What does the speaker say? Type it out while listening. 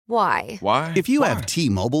Why? Why? If you have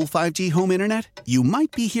T-Mobile 5G home internet, you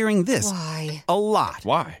might be hearing this Why? a lot.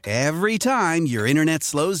 Why? Every time your internet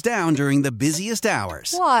slows down during the busiest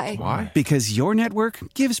hours. Why? Why? Because your network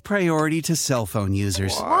gives priority to cell phone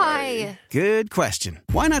users. Why? Good question.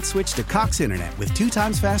 Why not switch to Cox Internet with 2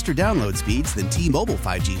 times faster download speeds than T-Mobile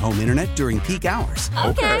 5G home internet during peak hours?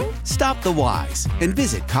 Okay. Stop the whys and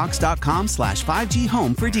visit cox.com/5G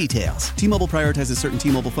home for details. T-Mobile prioritizes certain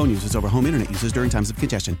T-Mobile phone users over home internet users during times of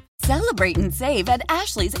congestion. Celebrate and save at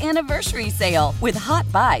Ashley's Anniversary Sale. With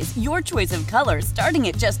Hot Buys, your choice of colors starting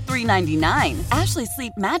at just $3.99. Ashley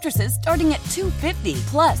Sleep mattresses starting at $2.50.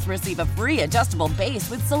 Plus, receive a free adjustable base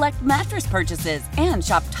with select mattress purchases. And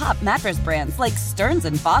shop top mattress brands like Stearns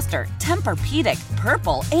 & Foster, Tempur-Pedic,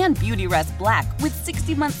 Purple, and Beautyrest Black with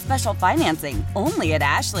 60-month special financing. Only at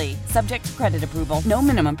Ashley. Subject to credit approval. No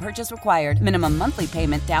minimum purchase required. Minimum monthly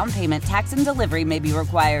payment, down payment, tax, and delivery may be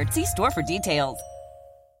required. See store for details.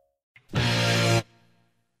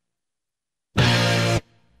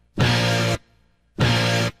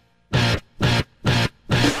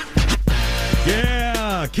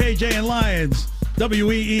 KJ and Lyons,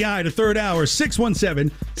 WEEI, the third hour,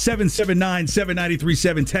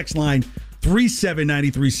 617-779-7937, text line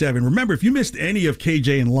 37937. Remember, if you missed any of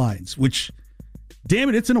KJ and Lyons, which, damn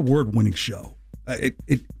it, it's an award-winning show.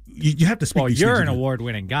 You have to speak. Well, you're an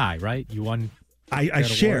award-winning guy, right? You won. I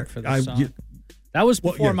share. For the song. That was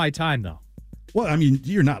before my time, though. Well, I mean,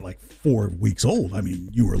 you're not like 4 weeks old. I mean,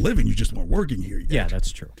 you were living. You just weren't working here yet. Yeah, that's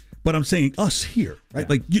true. But I'm saying us here, right? Yeah.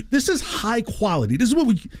 Like this is high quality. This is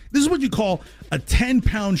what you call a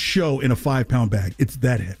 10-pound show in a 5-pound bag. It's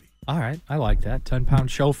that heavy. All right, I like that.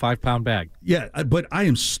 10-pound show, 5-pound bag. Yeah, but I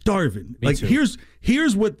am starving. Me too.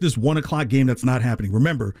 Here's what this 1:00 game that's not happening.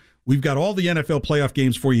 Remember, we've got all the NFL playoff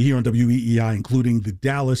games for you here on WEEI, including the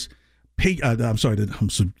Dallas. I'm so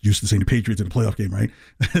used to saying the Patriots in the playoff game, right?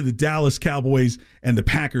 The Dallas Cowboys and the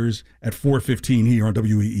Packers at 4:15 here on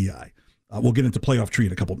WEEI. We'll get into playoff tree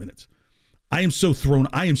in a couple minutes. I am so thrown.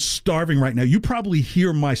 I am starving right now. You probably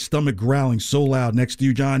hear my stomach growling so loud next to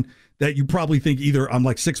you, John, that you probably think either I'm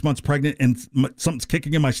like 6 months pregnant and something's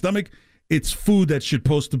kicking in my stomach. It's food that's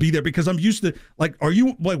supposed to be there because I'm used to, like, are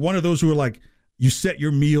you like one of those who are like, you set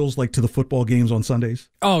your meals like to the football games on Sundays?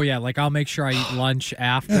 Oh, yeah. Like I'll make sure I eat lunch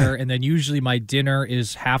after, and then usually my dinner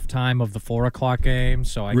is halftime of the 4:00 game.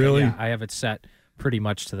 So I have it set pretty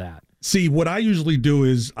much to that. See, what I usually do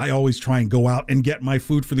is I always try and go out and get my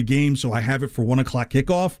food for the game, so I have it for 1:00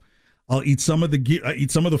 kickoff. I'll eat some of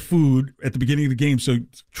the food at the beginning of the game. So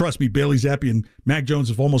trust me, Bailey Zappi and Mac Jones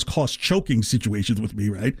have almost caused choking situations with me,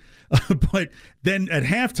 right? But then at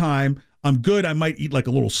halftime, I'm good. I might eat like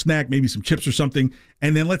a little snack, maybe some chips or something.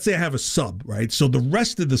 And then let's say I have a sub, right? So the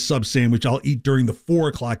rest of the sub sandwich I'll eat during the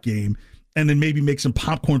 4:00 game, and then maybe make some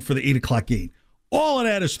popcorn for the 8:00 game. All of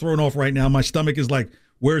that is thrown off right now. My stomach is like,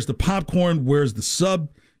 where's the popcorn? Where's the sub?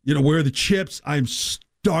 Where are the chips? I'm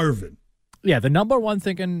starving. Yeah, the number one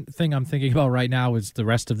thing I'm thinking about right now is the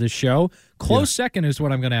rest of this show. Close second is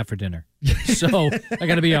what I'm going to have for dinner. So I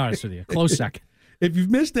got to be honest with you. Close second. If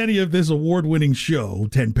you've missed any of this award-winning show,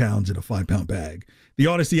 10 pounds in a 5-pound bag, the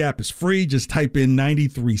Odyssey app is free. Just type in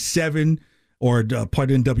 93.7 or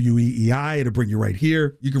put in WEEI. It'll bring you right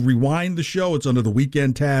here. You can rewind the show. It's under the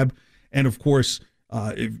weekend tab. And, of course,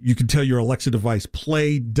 if you can tell your Alexa device,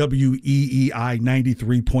 play WEEI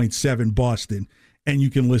 93.7 Boston, and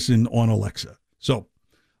you can listen on Alexa. So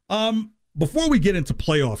before we get into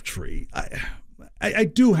playoff tree, I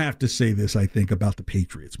do have to say this, I think, about the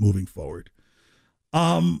Patriots moving forward.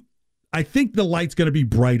 I think the light's going to be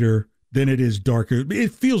brighter than it is darker.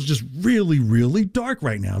 It feels just really, really dark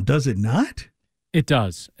right now, does it not? It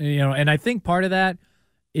does. And I think part of that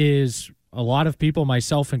is a lot of people,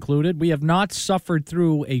 myself included, we have not suffered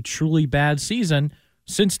through a truly bad season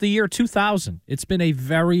since the year 2000. It's been a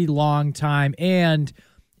very long time, and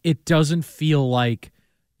it doesn't feel like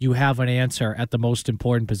you have an answer at the most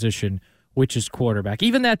important position, which is quarterback.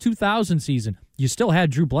 Even that 2000 season, you still had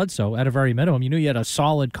Drew Bledsoe at a very minimum. You knew you had a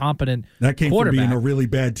solid, competent that came quarterback. From being a really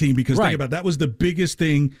bad team because think about it, that was the biggest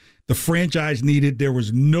thing the franchise needed. There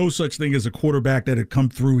was no such thing as a quarterback that had come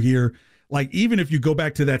through here. Like, even if you go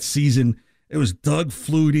back to that season, it was Doug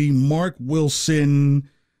Flutie, Mark Wilson,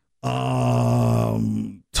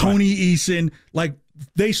 Tony Eason. Like,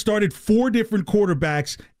 they started 4 different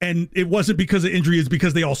quarterbacks, and it wasn't because of injury. It's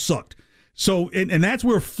because they all sucked. So, and that's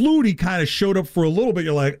where Flutie kind of showed up for a little bit.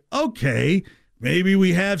 You're like, okay, maybe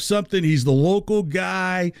we have something. He's the local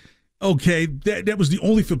guy. Okay, that was the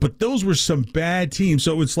only fit. But those were some bad teams.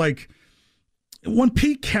 So it's like, when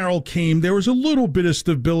Pete Carroll came, there was a little bit of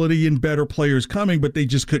stability and better players coming, but they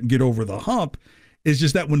just couldn't get over the hump. is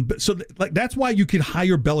just that that's why you could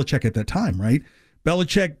hire Belichick at that time, right?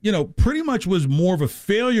 Belichick, pretty much was more of a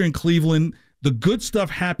failure in Cleveland. The good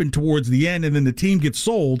stuff happened towards the end, and then the team gets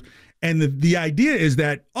sold. And the idea is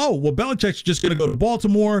that, Belichick's just going to go to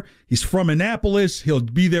Baltimore. He's from Annapolis. He'll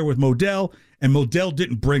be there with Modell, and Modell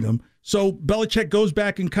didn't bring him. So Belichick goes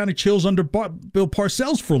back and kind of chills under Bill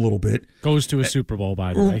Parcells for a little bit. Goes to a Super Bowl,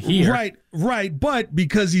 by the way. Here. Right. But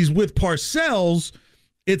because he's with Parcells,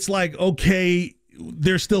 it's like, okay,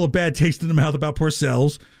 there's still a bad taste in the mouth about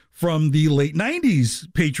Parcells from the late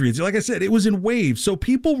 90s Patriots. Like I said, it was in waves. So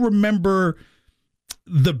people remember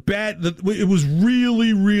it was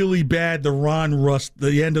really, really bad,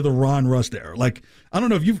 the end of the Ron Rust era. Like, I don't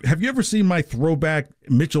know if have you ever seen my throwback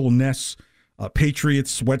Mitchell Ness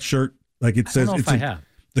Patriots sweatshirt? Like it says, I have.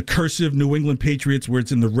 The cursive New England Patriots where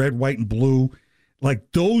it's in the red, white, and blue.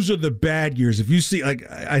 Like, those are the bad years. If you see, like,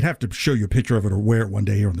 I'd have to show you a picture of it or wear it one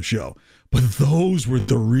day here on the show. But those were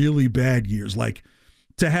the really bad years. Like,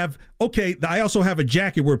 to have, I also have a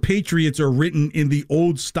jacket where Patriots are written in the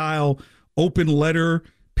old style open letter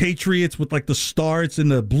Patriots with like the stars in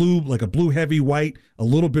the blue, like a blue heavy white, a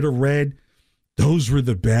little bit of red. Those were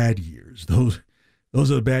the bad years. Those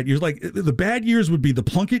are the bad years. Like, the bad years would be the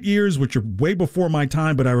Plunkett years, which are way before my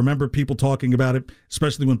time, but I remember people talking about it,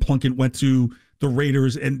 especially when Plunkett went to the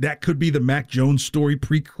Raiders, and that could be the Mac Jones story, the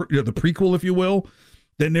prequel, if you will.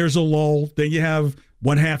 Then there's a lull. Then you have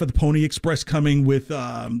one half of the Pony Express coming with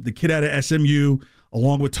the kid out of SMU,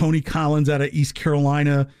 along with Tony Collins out of East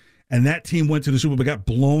Carolina. And that team went to the Super Bowl, but got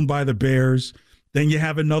blown by the Bears. Then you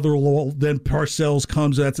have another lull. Then Parcells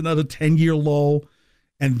comes. That's another 10-year lull.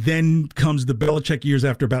 And then comes the Belichick years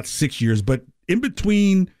after about 6 years. But in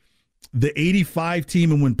between the 85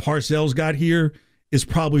 team and when Parcells got here is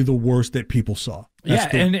probably the worst that people saw.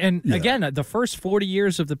 Again, the first 40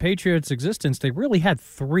 years of the Patriots' existence, they really had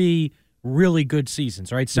three really good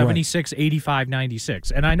seasons, right? 76, 85,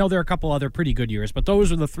 96. And I know there are a couple other pretty good years, but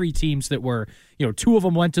those are the three teams that were, two of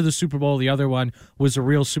them went to the Super Bowl. The other one was a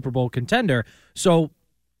real Super Bowl contender. So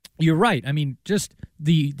you're right. I mean, just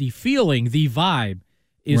the feeling, the vibe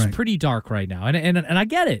is pretty dark right now. And I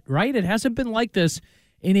get it, right? It hasn't been like this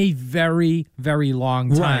in a very, very long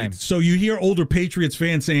time. Right. So you hear older Patriots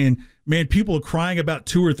fans saying, man, people are crying about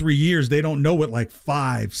 2 or 3 years. They don't know what like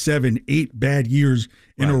 5, 7, 8 bad years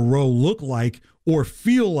in a row look like or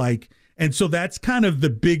feel like. And so that's kind of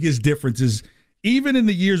the biggest difference is even in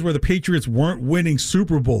the years where the Patriots weren't winning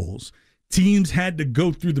Super Bowls, teams had to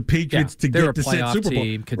go through the Patriots to get to said Super Bowl.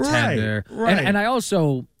 Team, contender. Right. And I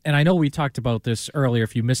also, and I know we talked about this earlier.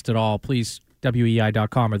 If you missed it all, please,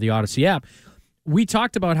 WEI.com or the Odyssey app. We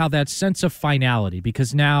talked about how that sense of finality,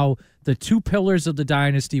 because now the two pillars of the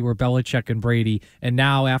dynasty were Belichick and Brady, and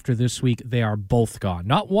now after this week, they are both gone.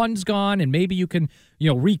 Not one's gone, and maybe you can,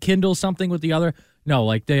 rekindle something with the other. No,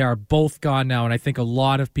 like they are both gone now, and I think a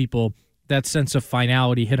lot of people, that sense of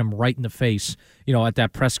finality hit them right in the face, at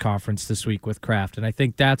that press conference this week with Kraft, and I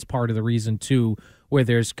think that's part of the reason, too, where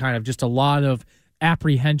there's kind of just a lot of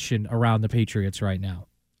apprehension around the Patriots right now.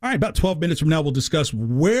 All right, about 12 minutes from now, we'll discuss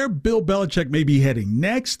where Bill Belichick may be heading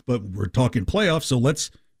next, but we're talking playoffs, so let's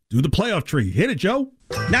do the playoff tree. Hit it, Joe.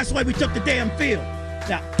 That's why we took the damn field.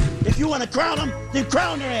 Now, if you want to crown them, then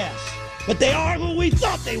crown their ass. But they are who we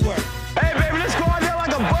thought they were. Hey, baby, let's go out there like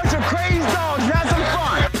a bunch of crazy dogs and have some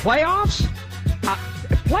fun. Playoffs?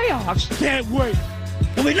 Playoffs? Can't wait.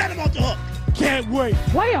 And we let them off the hook. Can't wait.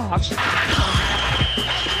 Playoffs? Son,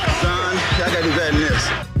 I got to do better than this.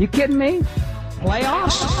 You kidding me?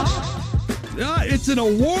 Playoffs? It's an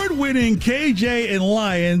award-winning KJ and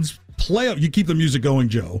Lyons playoff. You keep the music going,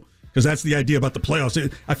 Joe, because that's the idea about the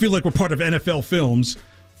playoffs. I feel like we're part of NFL Films.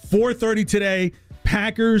 4:30 today,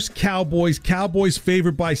 Packers, Cowboys. Cowboys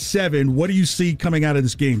favored by 7. What do you see coming out of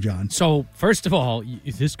this game, John? So, first of all,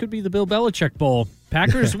 this could be the Bill Belichick Bowl.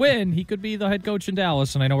 Packers win. He could be the head coach in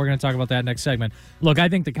Dallas, and I know we're going to talk about that next segment. Look, I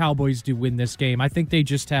think the Cowboys do win this game. I think they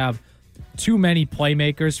just have too many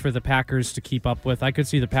playmakers for the Packers to keep up with. I could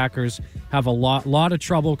see the Packers have a lot of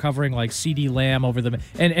trouble covering like CeeDee Lamb over them.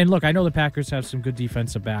 And look, I know the Packers have some good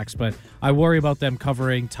defensive backs, but I worry about them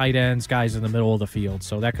covering tight ends, guys in the middle of the field.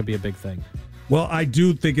 So that could be a big thing. Well, I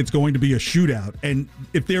do think it's going to be a shootout. And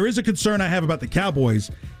if there is a concern I have about the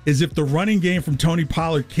Cowboys is if the running game from Tony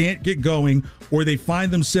Pollard can't get going or they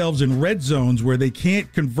find themselves in red zones where they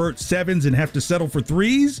can't convert 7s and have to settle for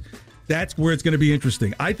 3s, that's where it's going to be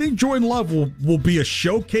interesting. I think Jordan Love will be a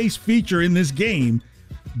showcase feature in this game,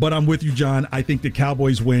 but I'm with you, John. I think the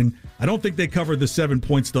Cowboys win. I don't think they cover the 7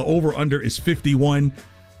 points. The over-under is 51.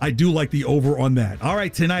 I do like the over on that. All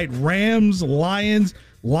right, tonight, Rams, Lions.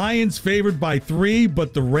 Lions favored by 3,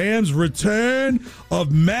 but the Rams return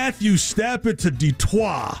of Matthew Stafford to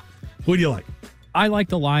Detroit. Who do you like? I like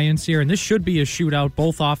the Lions here, and this should be a shootout.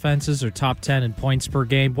 Both offenses are top 10 in points per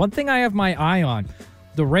game. One thing I have my eye on,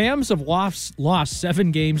 the Rams have lost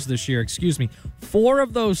 7 games this year. 4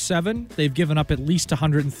 of those 7, they've given up at least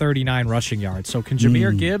 139 rushing yards. So can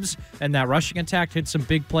Jahmyr Gibbs and that rushing attack hit some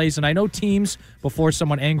big plays? And I know teams, before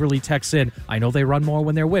someone angrily texts in, I know they run more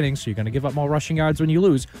when they're winning, so you're going to give up more rushing yards when you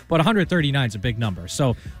lose. But 139 is a big number.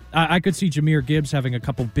 So I could see Jahmyr Gibbs having a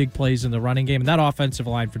couple big plays in the running game. And that offensive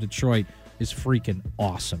line for Detroit is freaking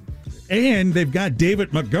awesome. And they've got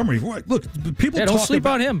David Montgomery. Look, people don't sleep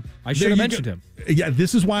on him. I should have mentioned him. Yeah,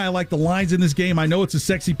 this is why I like the lines in this game. I know it's a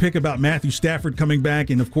sexy pick about Matthew Stafford coming back,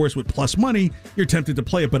 and of course with plus money, you're tempted to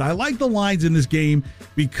play it. But I like the lines in this game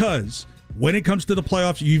because when it comes to the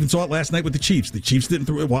playoffs, you even saw it last night with the Chiefs. The Chiefs didn't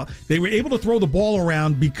throw it well. They were able to throw the ball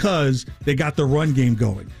around because they got the run game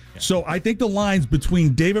going. Yeah. So I think the lines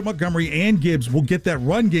between David Montgomery and Gibbs will get that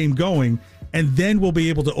run game going, and then we'll be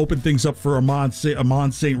able to open things up for Amon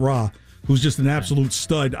St. Ra, who's just an absolute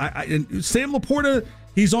stud. And Sam Laporta,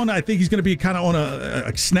 he's on. I think he's going to be kind of on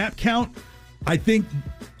a snap count. I think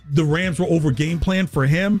the Rams were over game plan for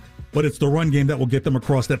him, but it's the run game that will get them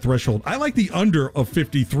across that threshold. I like the under of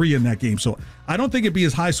 53 in that game, so I don't think it'd be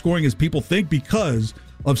as high scoring as people think because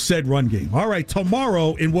of said run game. All right,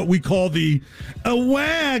 tomorrow in what we call the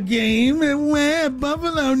away game, where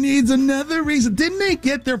Buffalo needs another reason. Didn't they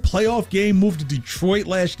get their playoff game moved to Detroit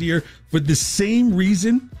last year for the same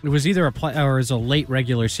reason? It was either a late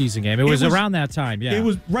regular season game. It was around that time, yeah. It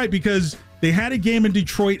was right because they had a game in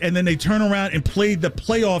Detroit, and then they turn around and played the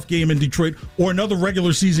playoff game in Detroit or another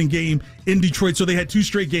regular season game in Detroit. So they had 2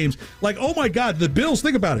 straight games. Like, oh, my God, the Bills,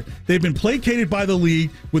 think about it. They've been placated by the league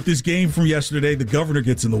with this game from yesterday. The governor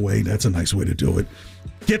gets in the way. That's a nice way to do it.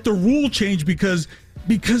 Get the rule changed because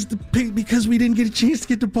we didn't get a chance to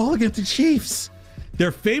get the ball against the Chiefs.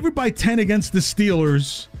 They're favored by 10 against the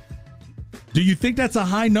Steelers. Do you think that's a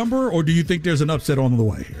high number, or do you think there's an upset on the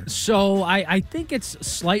way here? So I think it's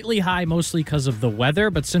slightly high, mostly because of the weather,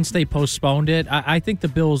 but since they postponed it, I think the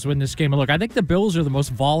Bills win this game. And look, I think the Bills are the most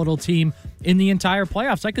volatile team in the entire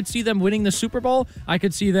playoffs. I could see them winning the Super Bowl. I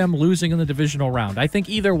could see them losing in the divisional round. I think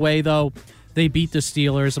either way, though, they beat the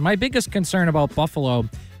Steelers. And my biggest concern about Buffalo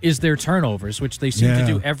is their turnovers, which they seem to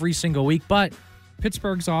do every single week. But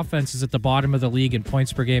Pittsburgh's offense is at the bottom of the league in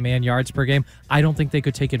points per game and yards per game. I don't think they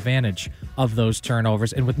could take advantage of those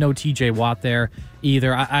turnovers. And with no TJ Watt there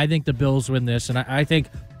either, I think the Bills win this. And I think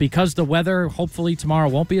because the weather, hopefully tomorrow,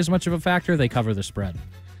 won't be as much of a factor, they cover the spread.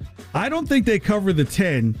 I don't think they cover the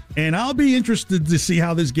 10, and I'll be interested to see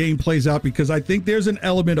how this game plays out because I think there's an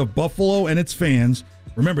element of Buffalo and its fans.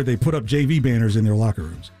 Remember, they put up JV banners in their locker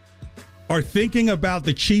rooms. Are thinking about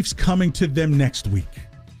the Chiefs coming to them next week.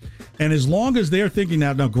 And as long as they're thinking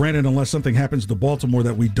now granted, unless something happens to Baltimore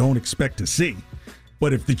that we don't expect to see,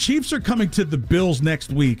 but if the Chiefs are coming to the Bills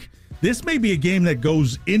next week, this may be a game that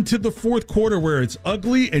goes into the fourth quarter where it's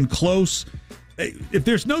ugly and close. If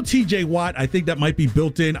there's no TJ Watt, I think that might be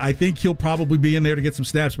built in. I think he'll probably be in there to get some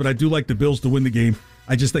snaps, but I do like the Bills to win the game.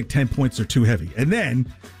 I just think 10 points are too heavy. And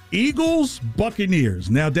then Eagles, Buccaneers.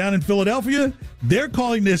 Now down in Philadelphia, they're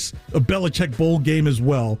calling this a Belichick Bowl game as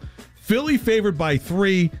well. Philly favored by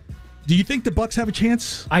 3. Do you think the Bucs have a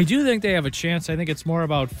chance? I do think they have a chance. I think it's more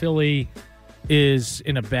about Philly is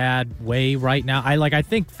in a bad way right now. I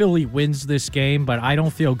think Philly wins this game, but I don't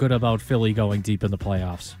feel good about Philly going deep in the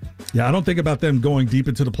playoffs. Yeah, I don't think about them going deep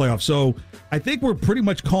into the playoffs. So I think we're pretty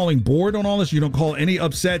much calling board on all this. You don't call any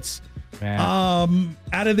upsets. Out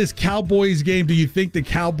of this Cowboys game, do you think the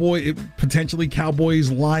potentially Cowboys,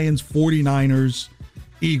 Lions, 49ers,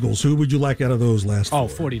 Eagles, who would you like out of those last 4?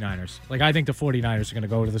 49ers. I think the 49ers are going to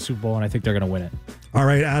go to the Super Bowl, and I think they're going to win it. All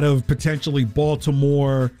right, out of potentially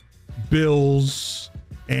Baltimore, Bills,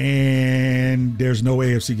 and there's no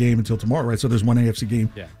AFC game until tomorrow, right? So there's one AFC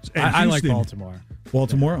game. Yeah, I like Baltimore.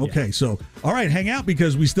 Baltimore? Okay, so, all right, hang out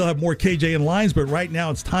because we still have more KJ and Lyons, but right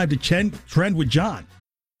now it's time to trend with John.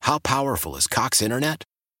 How powerful is Cox Internet?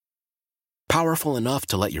 Powerful enough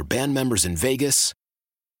to let your band members in Vegas,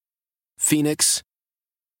 Phoenix,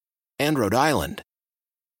 and Rhode Island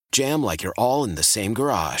jam like you're all in the same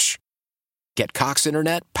garage. Get Cox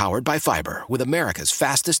Internet powered by fiber with America's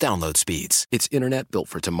fastest download speeds. It's internet built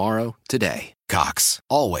for tomorrow, today. Cox,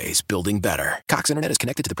 always building better. Cox Internet is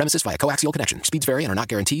connected to the premises via coaxial connection. Speeds vary and are not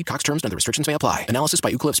guaranteed. Cox terms and other restrictions may apply. Analysis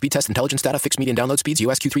by Ookla Speed Test Intelligence Data. Fixed median download speeds.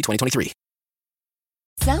 US Q3 2023.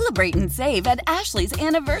 Celebrate and save at Ashley's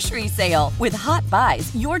Anniversary Sale. With Hot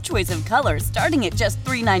Buys, your choice of colors starting at just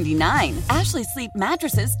 $3.99. Ashley Sleep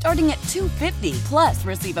mattresses starting at $2.50. Plus,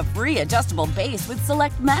 receive a free adjustable base with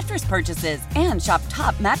select mattress purchases. And shop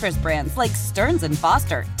top mattress brands like Stearns &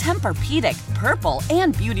 Foster, Tempur-Pedic, Purple,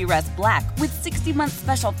 and Beautyrest Black with 60-month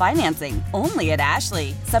special financing. Only at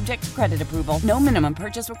Ashley. Subject to credit approval. No minimum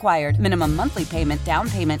purchase required. Minimum monthly payment, down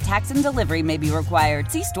payment, tax, and delivery may be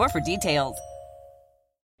required. See store for details.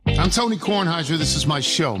 I'm Tony Kornheiser. This is my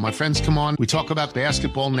show. My friends come on. We talk about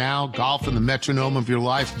basketball now, golf, and the metronome of your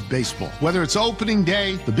life, baseball. Whether it's opening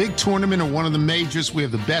day, the big tournament, or one of the majors, we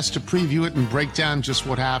have the best to preview it and break down just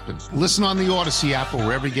what happens. Listen on the Odyssey app or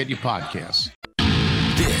wherever you get your podcasts.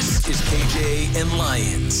 This is KJ and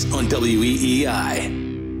Lyons on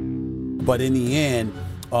WEEI. But in the end,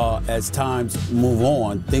 as times move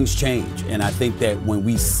on, things change. And I think that when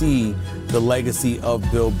we see the legacy of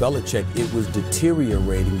Bill Belichick, it was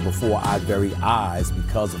deteriorating before our very eyes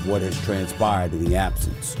because of what has transpired in the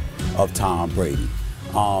absence of Tom Brady.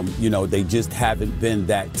 They just haven't been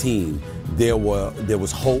that team. There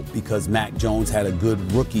was hope because Mac Jones had a good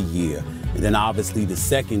rookie year. And then obviously the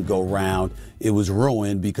second go round, it was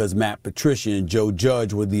ruined because Matt Patricia and Joe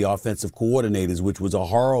Judge were the offensive coordinators, which was a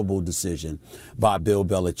horrible decision by Bill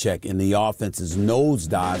Belichick. And the offense has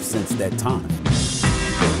nosedived since that time.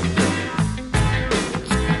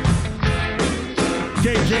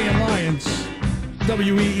 KJ and Lyons,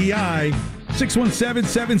 WEEI,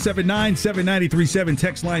 617-779-7937,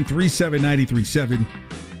 text line 37937.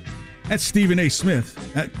 That's Stephen A. Smith.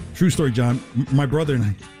 True story, John. My brother and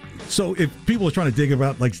I. So if people are trying to dig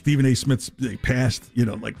about like Stephen A. Smith's past,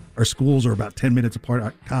 like our schools are about 10 minutes apart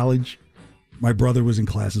at college. My brother was in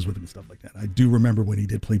classes with him and stuff like that. I do remember when he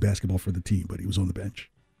did play basketball for the team, but he was on the bench.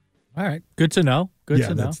 All right. Good to know.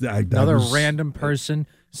 Another random person,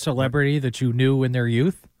 celebrity that you knew in their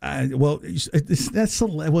youth? Maybe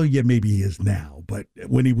he is now. But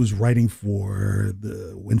when he was writing for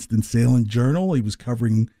the Winston-Salem Journal, he was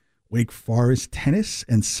covering Wake Forest tennis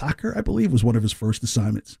and soccer, I believe, was one of his first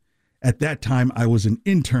assignments. At that time, I was an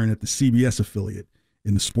intern at the CBS affiliate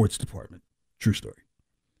in the sports department. True story.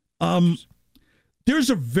 There's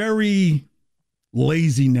a very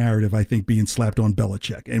lazy narrative, I think, being slapped on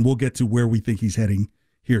Belichick, and we'll get to where we think he's heading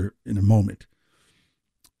here in a moment.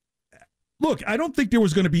 Look, I don't think there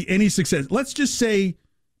was going to be any success. Let's just say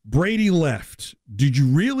Brady left. Did you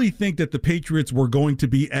really think that the Patriots were going to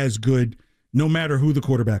be as good no matter who the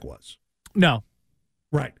quarterback was? No.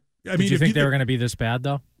 Right. Did you think they were going to be this bad,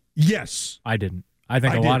 though? Yes. I didn't. I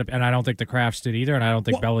think and I don't think the Crafts did either, and I don't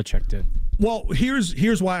think Belichick did. Well,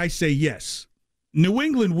 here's why I say yes. New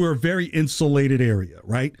England, we're a very insulated area,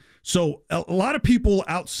 right? So a lot of people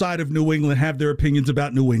outside of New England have their opinions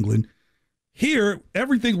about New England. Here,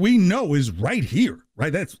 everything we know is right here,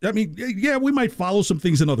 right? We might follow some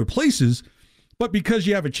things in other places, but because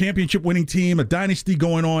you have a championship winning team, a dynasty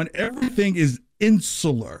going on, everything is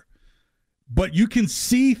insular. But you can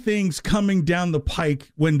see things coming down the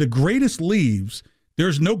pike. When the greatest leaves,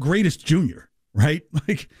 there's no greatest junior, right?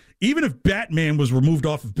 Like, even if Batman was removed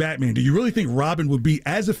off of Batman, do you really think Robin would be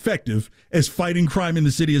as effective as fighting crime in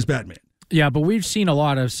the city as Batman? Yeah, but we've seen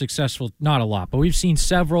we've seen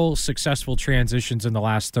several successful transitions in the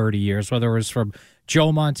last 30 years, whether it was from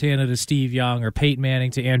Joe Montana to Steve Young or Peyton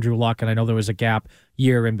Manning to Andrew Luck, and I know there was a gap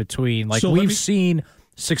year in between. We've seen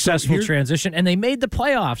successful transition, and they made the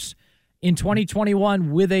playoffs in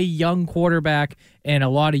 2021 with a young quarterback and a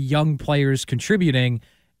lot of young players contributing,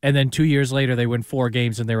 and then 2 years later they win 4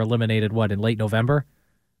 games and they're eliminated, in late November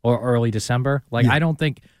or early December?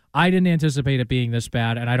 I didn't anticipate it being this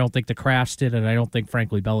bad, and I don't think the Crafts did, and I don't think,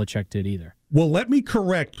 frankly, Belichick did either. Well, let me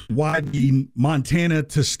correct why the Montana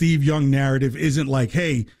to Steve Young narrative isn't like,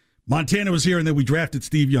 hey, Montana was here and then we drafted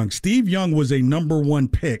Steve Young. Steve Young was a number 1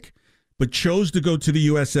 pick, but chose to go to the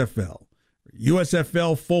USFL.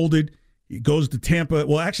 USFL folded. He goes to Tampa.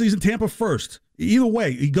 Well, actually, he's in Tampa first. Either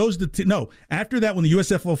way, he goes to after that, when the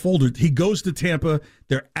USFL folded, he goes to Tampa.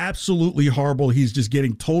 They're absolutely horrible. He's just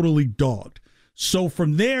getting totally dogged. So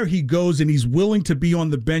from there, he goes and he's willing to be on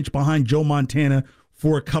the bench behind Joe Montana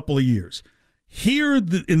for a couple of years. Here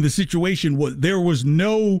in the situation, there was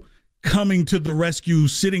no coming to the rescue,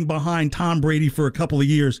 sitting behind Tom Brady for a couple of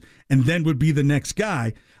years, and then would be the next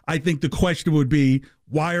guy. I think the question would be,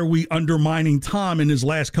 why are we undermining Tom in his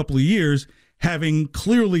last couple of years, having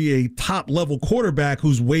clearly a top-level quarterback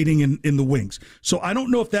who's waiting in the wings? So I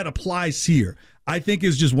don't know if that applies here. I think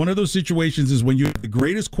it's just one of those situations is when you're the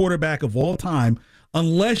greatest quarterback of all time,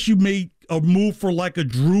 unless you make a move for like a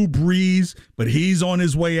Drew Brees, but he's on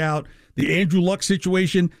his way out. The Andrew Luck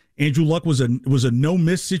situation, Andrew Luck was a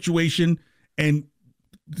no-miss situation, and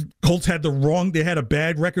Colts had they had a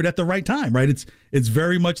bad record at the right time, right? It's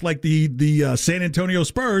very much like the San Antonio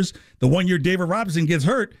Spurs. The 1 year David Robinson gets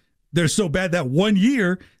hurt, they're so bad that 1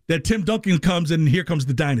 year that Tim Duncan comes and here comes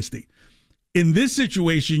the dynasty. In this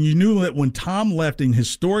situation, you knew that when Tom left, and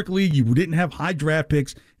historically you didn't have high draft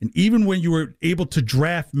picks, and even when you were able to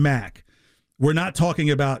draft Mac, we're not talking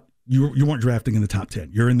about you weren't drafting in the top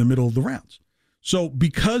 10. You're in the middle of the rounds. So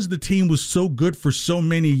because the team was so good for so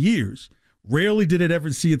many years, rarely did it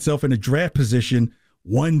ever see itself in a draft position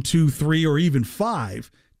 1, 2, 3, or even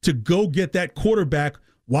 5 to go get that quarterback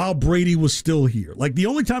while Brady was still here. Like, the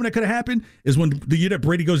only time that could have happened is when the year that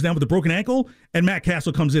Brady goes down with a broken ankle and Matt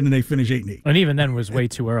Castle comes in and they finish 8-8. And even then was way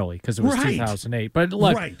too early because it was 2008. But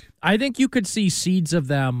look, I think you could see seeds of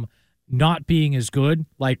them not being as good,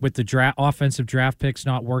 like with the offensive draft picks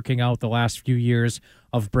not working out the last few years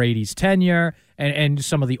of Brady's tenure and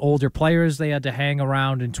some of the older players they had to hang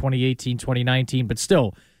around in 2018, 2019. But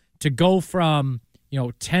still, to go from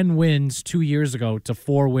 10 wins 2 years ago to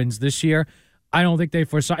 4 wins this year, I don't think they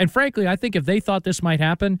foresaw. And frankly, I think if they thought this might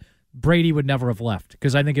happen, Brady would never have left.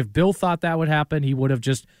 Because I think if Bill thought that would happen, he would have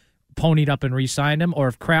just ponied up and re-signed him. Or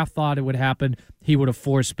if Kraft thought it would happen, he would have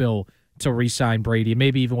forced Bill to re-sign Brady.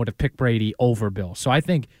 Maybe even would have picked Brady over Bill. So I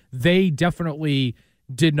think they definitely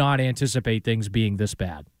did not anticipate things being this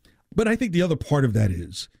bad. But I think the other part of that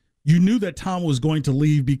is you knew that Tom was going to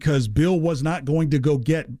leave because Bill was not going to go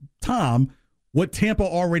get Tom what Tampa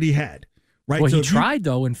already had. Right? Well, so he tried,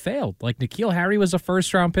 though, and failed. Like, N'Keal Harry was a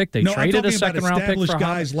first-round pick. They traded a second-round pick for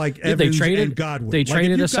guys like Evans and Godwin. They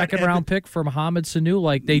traded a second-round pick for Mohamed Sanu.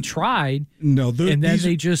 Like, they tried, and then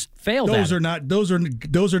they just failed. Those are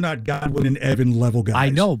not Godwin and Evan level guys. I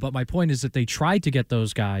know, but my point is that they tried to get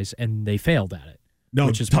those guys, and they failed at it. No,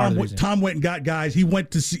 which is Tom went and got guys. He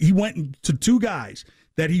went to 2 guys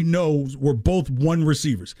that he knows were both one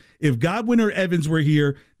receivers. If Godwin or Evans were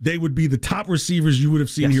here, they would be the top receivers you would have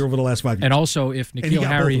seen here over the last 5 years. And also, if N'Keal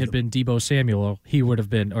Harry had been Deebo Samuel, he would have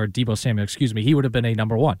been a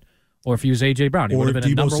number 1. Or if he was A.J. Brown, he would have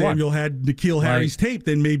been a number 1. Or if Deebo Samuel had N'Keal Harry's tape,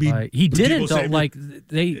 then maybe he didn't, though. Like,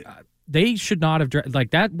 they should not have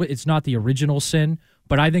like that. It's not the original sin.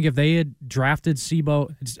 But I think if they had drafted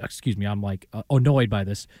I'm like annoyed by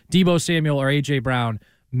this. Deebo Samuel or A.J. Brown,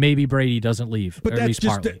 maybe Brady doesn't leave. But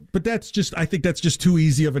that's just I think that's just too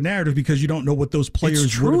easy of a narrative because you don't know what those players.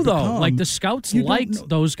 It's true, though. Become. Like, the scouts liked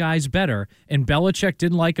those guys better, and Belichick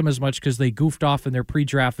didn't like them as much because they goofed off in their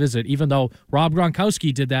pre-draft visit, even though Rob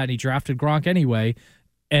Gronkowski did that and he drafted Gronk anyway,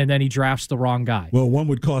 and then he drafts the wrong guy. Well, one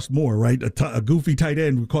would cost more, right? A goofy tight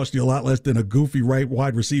end would cost you a lot less than a goofy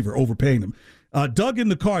wide receiver, overpaying them. Doug in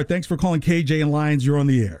the car, thanks for calling KJ and Lyons. You're on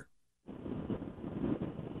the air.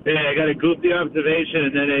 Yeah, I got a goofy observation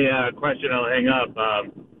and then a question. I'll hang up.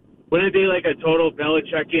 Wouldn't it be like a total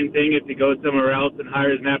Belichickian thing if he goes somewhere else and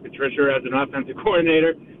hires Matt Patricia as an offensive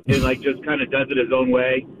coordinator and like just kind of does it his own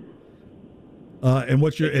way? And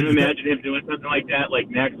what's your? Can you imagine him doing something like that? Like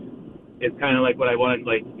next, it's kind of like what I want.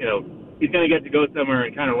 Like he's going to get to go somewhere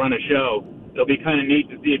and kind of run a show. It'll be kind of neat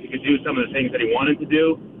to see if he could do some of the things that he wanted to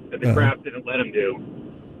do that the Kraft didn't let him do.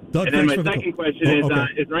 Doug, and then my second question is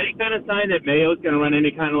there any kind of sign that Mayo's going to run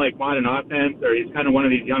any kind of like modern offense, or he's kind of one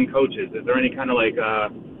of these young coaches? Is there any kind of like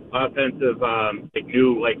offensive like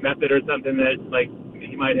new like method or something that like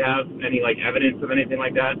he might have any like evidence of anything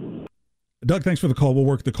like that? Doug, thanks for the call. We'll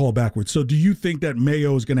work the call backwards. So do you think that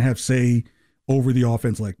Mayo is going to have say over the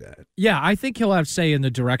offense like that? Yeah, I think he'll have say in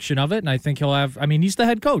the direction of it, and I think he'll have. I mean, he's the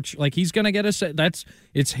head coach. Like, he's going to get a say.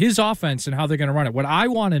 It's his offense and how they're going to run it. What I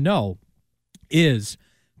want to know is,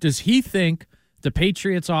 does he think the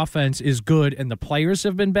Patriots offense is good and the players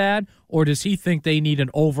have been bad, or does he think they need an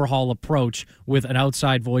overhaul approach with an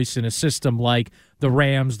outside voice in a system like the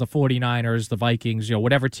Rams, the 49ers, the Vikings,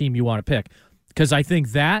 whatever team you want to pick? Because I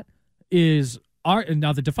think that is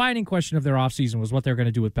now the defining question of their offseason was what they're going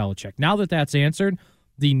to do with Belichick. Now that that's answered,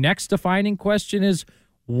 the next defining question is,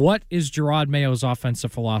 what is Gerard Mayo's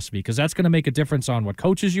offensive philosophy? Because that's going to make a difference on what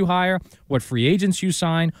coaches you hire, what free agents you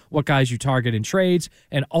sign, what guys you target in trades,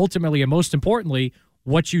 and ultimately, and most importantly,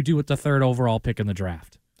 what you do with the 3rd overall pick in the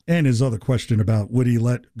draft. And his other question about would he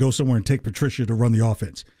go somewhere and take Patricia to run the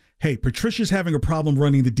offense? Hey, Patricia's having a problem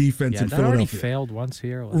running the defense in Philadelphia. Already failed once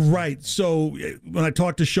here. Right. So when I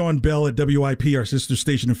talked to Sean Bell at WIP, our sister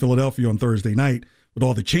station in Philadelphia, on Thursday night with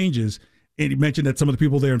all the changes, and he mentioned that some of the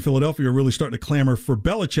people there in Philadelphia are really starting to clamor for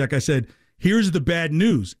Belichick. I said, here's the bad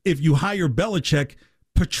news. If you hire Belichick,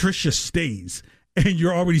 Patricia stays. And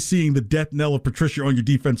you're already seeing the death knell of Patricia on your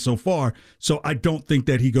defense so far. So I don't think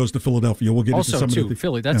that he goes to Philadelphia. We'll get into some of the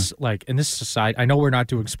Philly. That's like, and this is a side. I know we're not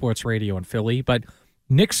doing sports radio in Philly, but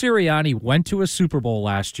Nick Sirianni went to a Super Bowl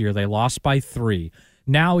last year. They lost by 3.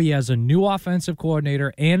 Now he has a new offensive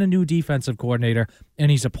coordinator and a new defensive coordinator,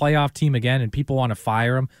 and he's a playoff team again, and people want to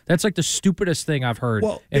fire him. That's like the stupidest thing I've heard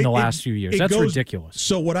in the last few years. That's ridiculous.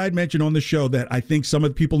 So what I'd mentioned on the show that I think some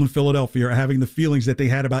of the people in Philadelphia are having the feelings that they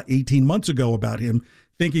had about 18 months ago about him,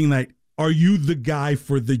 thinking that, are you the guy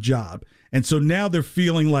for the job? And so now they're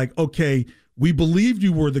feeling like, okay, we believed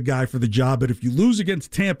you were the guy for the job, but if you lose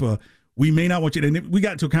against Tampa, we may not want you to. And we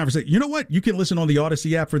got into a conversation. You know what? You can listen on the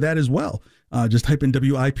Odyssey app for that as well. Just type in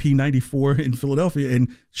WIP 94 in Philadelphia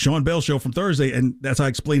and Sean Bell Show from Thursday. And that's how I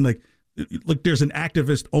explained, like, look, there's an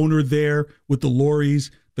activist owner there with the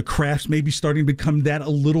Lauries. The Crafts may be starting to become that a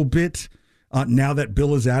little bit. Now that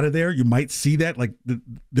Bill is out of there, you might see that. Like,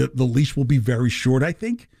 the leash will be very short, I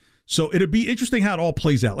think. So it'd be interesting how it all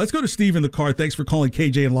plays out. Let's go to Steve in the car. Thanks for calling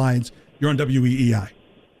KJ and Lyons. You're on WEEI.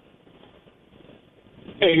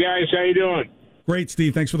 Hey, guys, how you doing? Great,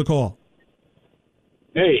 Steve. Thanks for the call.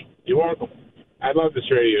 Hey, you're welcome. I love this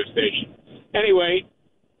radio station. Anyway,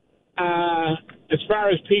 as far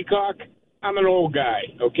as Peacock, I'm an old guy,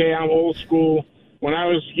 okay? I'm old school. When I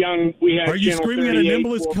was young, we had. Are you Channel screaming at a 38,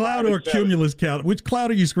 Nimbus 4, cloud 5, or a Cumulus cloud? Which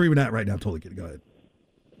cloud are you screaming at right now? I'm totally kidding. Go ahead.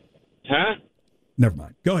 Huh? Never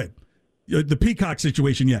mind. Go ahead. The Peacock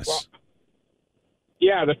situation, yes. Well,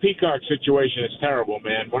 yeah, the Peacock situation is terrible,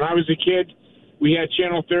 man. When I was a kid, we had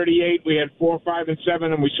Channel 38, we had 4, 5, and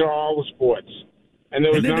 7, and we saw all the sports. And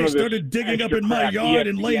there was then none they of this started digging up in my crap. yard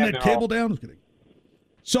and laying that cable down. I was kidding.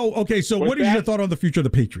 So, okay, so what is your thought on the future of the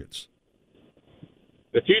Patriots?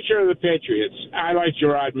 The future of the Patriots, I like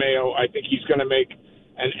Gerard Mayo. I think he's going to make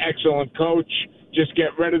an excellent coach. Just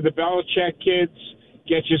get rid of the Belichick kids.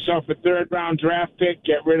 Get yourself a third-round draft pick.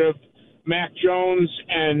 Get rid of Mac Jones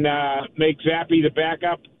and make Zappe the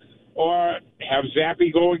backup. Or have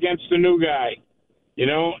Zappe go against the new guy. You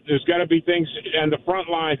know, there's got to be things, and the front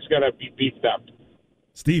line's got to be beefed up.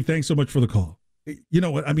 Steve, thanks so much for the call. You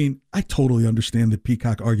know what? I mean, I totally understand the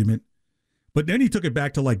Peacock argument, but then he took it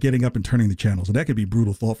back to like getting up and turning the channels. And that could be a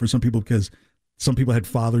brutal thought for some people because some people had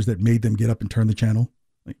fathers that made them get up and turn the channel.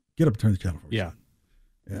 Like, get up and turn the channel. Yeah.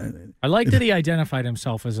 I like that he identified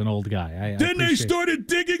himself as an old guy. Then they started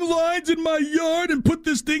digging lines in my yard and put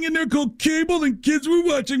this thing in there called cable, and kids were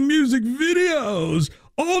watching music videos.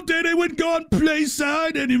 All day they wouldn't go on Play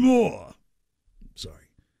Side anymore. Sorry.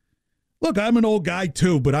 Look, I'm an old guy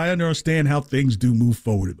too, but I understand how things do move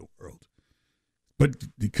forward in the world. But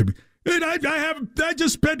it could be. And I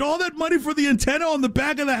just spent all that money for the antenna on the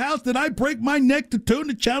back of the house. Did I break my neck to tune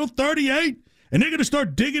to Channel 38? And they're going to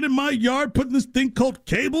start digging in my yard, putting this thing called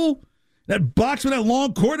cable, that box with that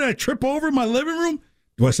long cord that I trip over in my living room.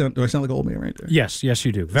 Do I sound like an old man right there? Yes,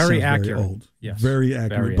 you do. Very accurate. Very old. Yes, very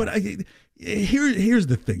accurate. But here's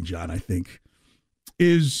the thing, John. I think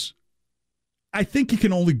you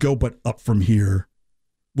can only go but up from here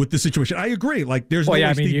with the situation. I agree. Like, there's no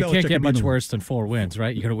way you can't get much worse than 4 wins,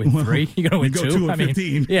 right? You're going to win 3. You're going to win 2.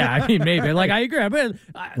 15. Maybe. Like, I agree. But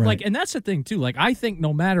like, and that's the thing too. Like, I think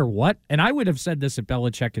no matter what, and I would have said this if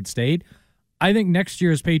Belichick had stayed, I think next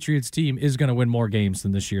year's Patriots team is going to win more games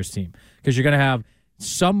than this year's team because you're going to have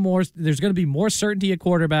there's going to be more certainty at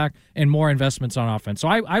quarterback and more investments on offense. So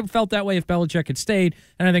I felt that way if Belichick had stayed,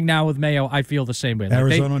 and I think now with Mayo, I feel the same way. Like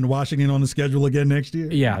Arizona and Washington on the schedule again next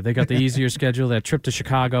year? Yeah, they got the easier schedule. That trip to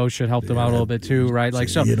Chicago should help them out a little bit too, right? Like,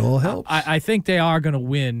 so it all helps. I think they are going to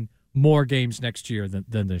win more games next year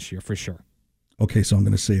than this year, for sure. Okay, so I'm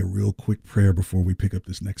going to say a real quick prayer before we pick up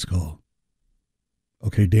this next call.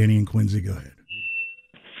 Okay, Danny and Quincy, go ahead.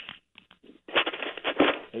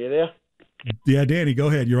 Are you there? Yeah, Danny, go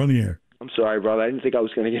ahead. You're on the air. I'm sorry, brother. I didn't think I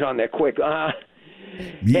was going to get on that quick.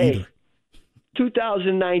 Me either.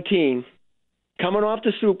 2019, coming off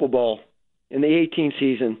the Super Bowl in the 18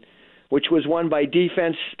 season, which was won by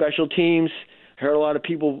defense, special teams. Heard a lot of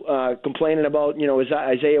people complaining about,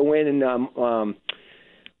 Isaiah Wynn and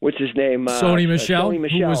what's his name? Sony Michel, who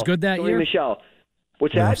was good that year. Sony Michel.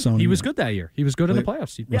 What's that? He was good that year. He was good in the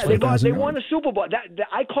playoffs. They won a Super Bowl.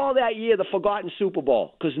 I call that year the forgotten Super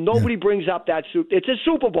Bowl because nobody brings up that. It's a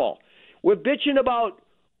Super Bowl. We're bitching about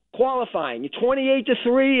qualifying.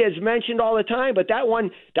 28-3 is mentioned all the time, but that one,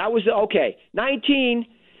 that was okay. 19.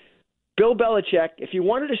 Bill Belichick, if he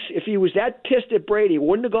was that pissed at Brady,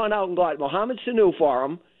 wouldn't have gone out and got Mohamed Sanu for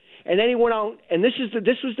him, and then he went out and this was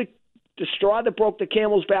the straw that broke the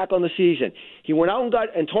camel's back on the season. He went out and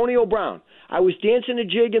got Antonio Brown. I was dancing a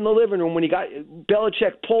jig in the living room when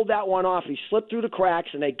Belichick pulled that one off. He slipped through the cracks,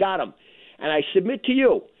 and they got him. And I submit to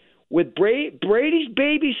you, with Brady's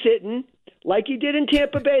babysitting, like he did in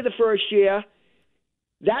Tampa Bay the first year,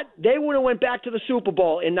 that they would have went back to the Super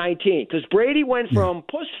Bowl in 19 because Brady went from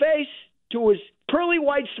puss face to his pearly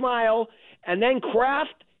white smile, and then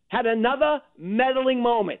Kraft had another meddling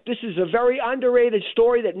moment. This is a very underrated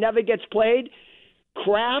story that never gets played.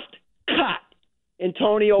 Kraft cut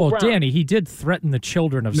Antonio Brown. Well, Danny, he did threaten the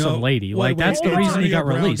children of some lady. That's the reason he got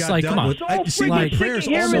released. Come on.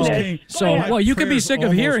 You could be sick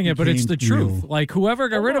of hearing it, but it's the truth. Like, whoever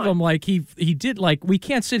got rid of him, he did, we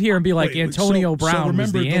can't sit here and be like, Antonio Brown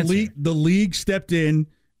was the answer. The league stepped in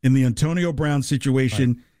the Antonio Brown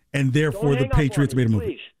situation, and therefore the Patriots made a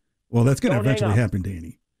move. Well, that's going to eventually happen,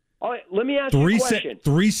 Danny. All right, let me ask you a question.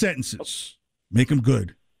 3 sentences. Make them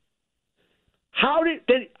good. How did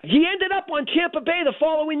he ended up on Tampa Bay the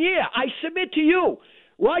following year? I submit to you,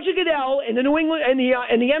 Roger Goodell and the New England and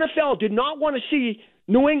the NFL did not want to see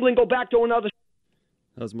New England go back to another.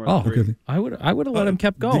 That was more. Okay. I would have let him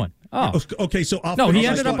kept going. Okay. So he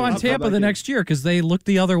ended up on Tampa the next year because they looked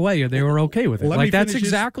the other way and they were okay with it. That's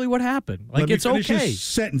exactly what happened. It's okay. His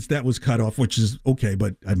sentence that was cut off, which is okay,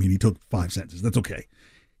 but I mean he took 5 sentences. That's okay.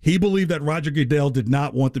 He believed that Roger Goodell did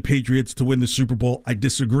not want the Patriots to win the Super Bowl. I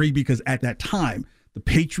disagree because at that time, the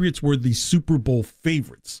Patriots were the Super Bowl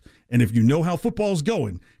favorites. And if you know how football's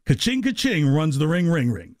going, ka-ching, ka-ching runs the ring, ring,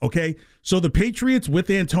 ring. Okay? So the Patriots with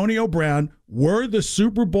Antonio Brown were the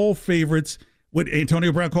Super Bowl favorites. What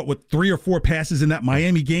Antonio Brown caught, 3 or 4 passes in that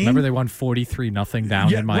Miami game? Remember they won 43-0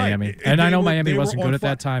 down in Miami. Right. And I know Miami wasn't good at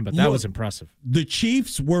that time, but that was impressive. The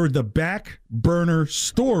Chiefs were the back burner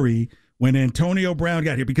story when Antonio Brown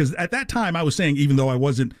got here, because at that time I was saying, even though I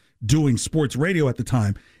wasn't doing sports radio at the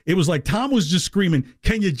time, it was like Tom was just screaming,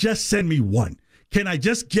 can you just send me one? Can I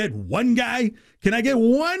just get one guy? Can I get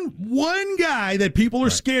one guy that people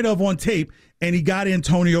are scared of on tape? And he got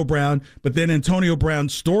Antonio Brown, but then Antonio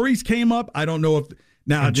Brown's stories came up. I don't know if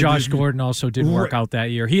now Josh Gordon also didn't work out that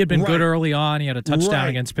year. He had been good early on. He had a touchdown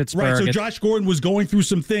against Pittsburgh. Right. So Josh Gordon was going through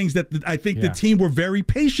some things that I think the team were very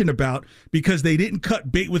patient about because they didn't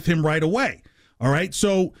cut bait with him right away. All right.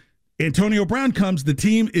 So Antonio Brown comes. The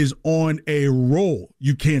team is on a roll.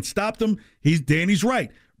 You can't stop them. Danny's right.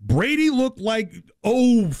 Brady looked like,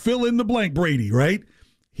 fill in the blank Brady, right?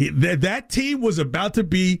 That team was about to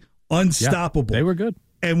be unstoppable. Yeah, they were good.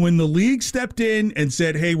 And when the league stepped in and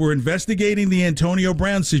said, hey, we're investigating the Antonio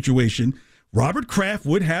Brown situation, Robert Kraft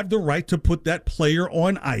would have the right to put that player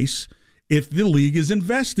on ice if the league is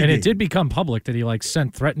investigating. And it did become public that he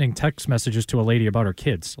sent threatening text messages to a lady about her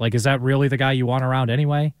kids. Is that really the guy you want around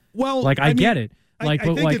anyway? Well, I get it. I think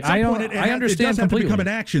at some point I understand it does have completely. To become an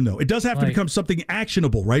action, though. It does have to become something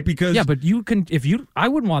actionable, right? Because but I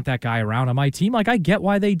wouldn't want that guy around on my team. I get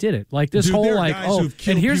why they did it. There are guys who've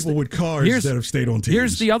killed people with cars that have stayed on teams.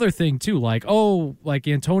 Here's the other thing too,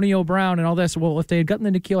 Antonio Brown and all this. Well, if they had gotten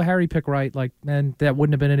the N'Keal Harry pick right, then that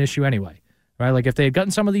wouldn't have been an issue anyway, right? If they had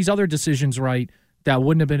gotten some of these other decisions right, that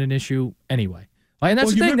wouldn't have been an issue anyway. And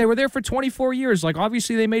that's the thing. They were there for 24 years.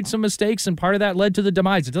 Obviously, they made some mistakes, and part of that led to the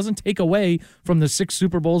demise. It doesn't take away from the 6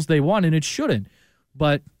 Super Bowls they won, and it shouldn't.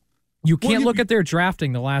 But you can't look at their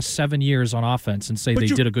drafting the last 7 years on offense and say they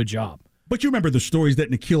did a good job. But you remember the stories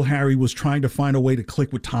that N'Keal Harry was trying to find a way to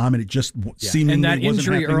click with Tom, and it just seemingly and that wasn't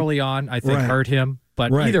injury happening. Early on, I think, hurt him.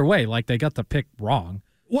 But either way, they got the pick wrong.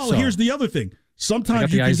 Well, here's the other thing.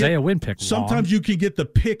 Sometimes you can Isaiah Wynn pick sometimes you can get the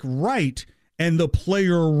pick right and the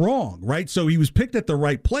player wrong, right? So he was picked at the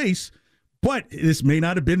right place, but this may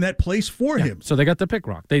not have been that place for him. So they got the pick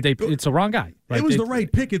wrong. It's the wrong guy. Right? It was the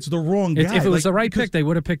right pick. It's the wrong guy. If it was the right pick, they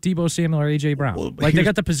would have picked Deebo Samuel or A.J. Brown. Well, they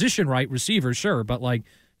got the position right, receiver, sure, but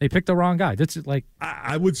they picked the wrong guy. That's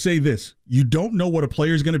I would say this. You don't know what a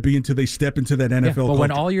player is going to be until they step into that NFL But when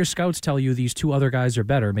all your scouts tell you these 2 other guys are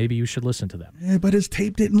better, maybe you should listen to them. Yeah, but his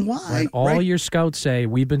tape didn't lie. When all your scouts say,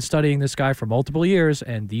 we've been studying this guy for multiple years,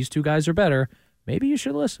 and these 2 guys are better, maybe you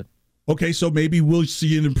should listen. Okay, so maybe we'll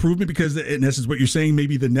see an improvement because, in essence, what you're saying,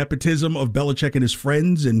 maybe the nepotism of Belichick and his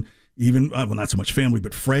friends and even, not so much family,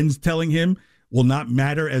 but friends telling him will not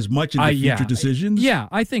matter as much in the future decisions? Yeah,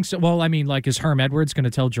 I think so. Well, is Herm Edwards going to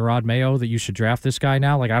tell Gerard Mayo that you should draft this guy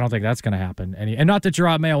now? I don't think that's going to happen. And not that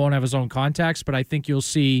Gerard Mayo won't have his own contacts, but I think you'll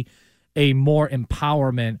see a more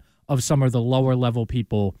empowerment of some of the lower-level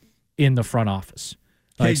people in the front office.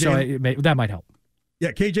 That might help.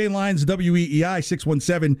 Yeah, KJ Lyons, WEEI,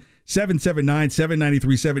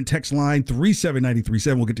 617-779-7937. Text line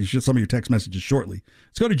 37937. We'll get to some of your text messages shortly.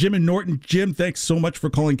 Let's go to Jim in Norton. Jim, thanks so much for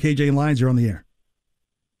calling KJ Lyons. You're on the air.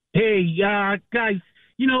 Hey, guys,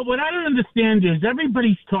 what I don't understand is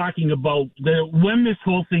everybody's talking about when this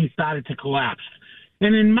whole thing started to collapse.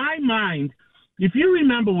 And in my mind, if you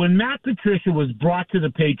remember when Matt Patricia was brought to the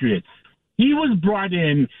Patriots, he was brought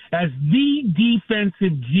in as the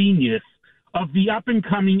defensive genius of the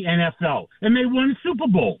up-and-coming NFL, and they won Super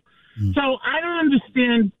Bowl. So I don't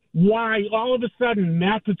understand why all of a sudden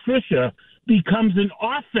Matt Patricia becomes an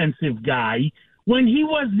offensive guy when he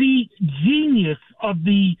was the genius of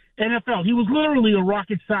the NFL. He was literally a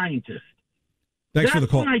rocket scientist. Thanks for the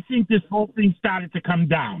call. That's when I think this whole thing started to come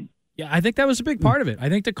down. Yeah, I think that was a big part of it. I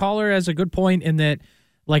think the caller has a good point in that,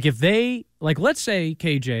 like, if they, like, let's say,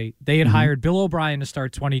 KJ, they had hired Bill O'Brien to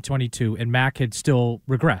start 2022 and Mac had still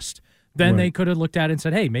regressed. Then they could have looked at it and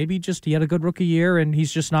said, hey, maybe just he had a good rookie year and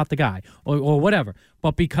he's just not the guy or whatever.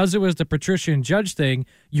 But because it was the Patricia and Judge thing,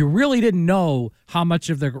 you really didn't know how much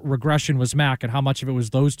of the regression was Mac and how much of it was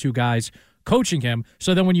those two guys coaching him.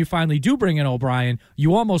 So then when you finally do bring in O'Brien,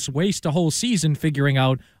 you almost waste a whole season figuring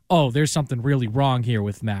out, oh, there's something really wrong here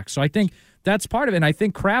with Mac. So I think that's part of it. And I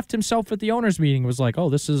think Kraft himself at the owners' meeting was like, oh,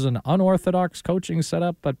 this is an unorthodox coaching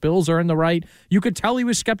setup, but Bills are in the right. You could tell he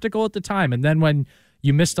was skeptical at the time. And then when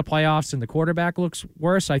you miss the playoffs and the quarterback looks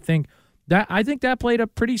worse, I think that played a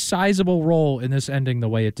pretty sizable role in this ending the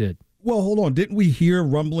way it did. Well, hold on. Didn't we hear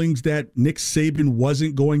rumblings that Nick Saban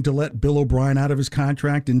wasn't going to let Bill O'Brien out of his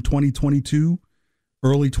contract in 2022,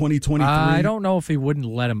 early 2023? I don't know if he wouldn't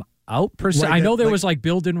let him out per se. Right, I know there was like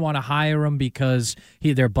Bill didn't want to hire him because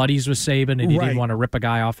their buddies with Saban and he didn't want to rip a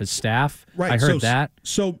guy off his staff. Right. I heard that.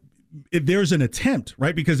 So if there's an attempt,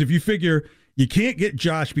 right? Because if you figure you can't get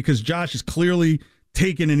Josh because Josh is clearly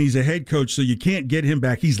taken and he's a head coach, so you can't get him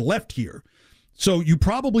back. He's left here. So you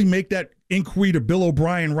probably make that inquiry to Bill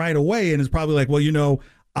O'Brien right away, and it's probably like, well,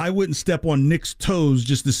 I wouldn't step on Nick's toes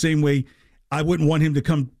just the same way I wouldn't want him to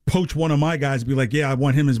come poach one of my guys and be like, yeah, I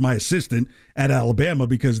want him as my assistant at Alabama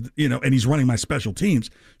because, and he's running my special teams.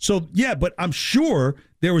 So, yeah, but I'm sure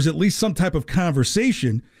there was at least some type of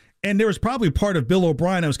conversation, and there was probably part of Bill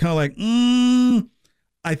O'Brien that was kind of like,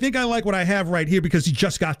 I think I like what I have right here because he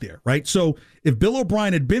just got there, right? So if Bill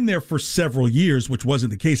O'Brien had been there for several years, which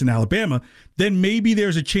wasn't the case in Alabama, then maybe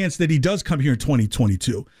there's a chance that he does come here in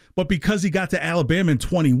 2022. But because he got to Alabama in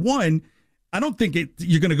 21, I don't think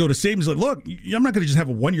you're going to go to Saban's like, look, I'm not going to just have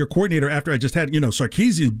a one-year coordinator after I just had,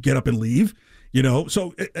 Sarkisian get up and leave,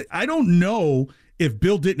 So I don't know if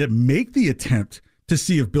Bill didn't make the attempt to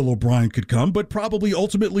see if Bill O'Brien could come, but probably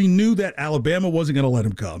ultimately knew that Alabama wasn't going to let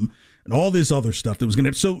him come. And all this other stuff that was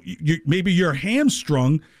going to. So maybe you're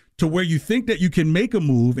hamstrung to where you think that you can make a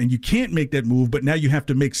move and you can't make that move, but now you have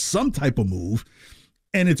to make some type of move.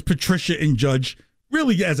 And it's Patricia and Judge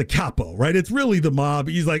really as a capo, right? It's really the mob.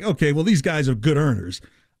 He's like, okay, well, these guys are good earners.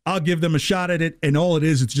 I'll give them a shot at it. And all it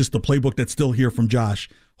is, it's just the playbook that's still here from Josh,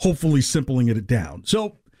 hopefully simpling it down.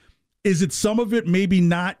 So is it some of it maybe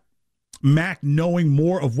not Mac knowing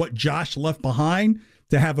more of what Josh left behind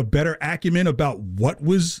to have a better acumen about what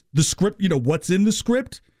was the script, what's in the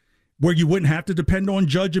script, where you wouldn't have to depend on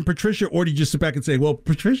Judge and Patricia, or do you just sit back and say, well,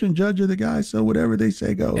 Patricia and Judge are the guys, so whatever they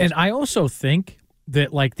say goes? And I also think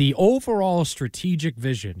that, like, the overall strategic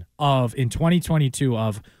vision of, in 2022,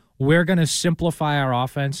 of we're going to simplify our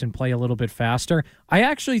offense and play a little bit faster, I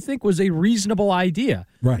actually think was a reasonable idea.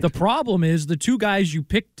 Right. The problem is the two guys you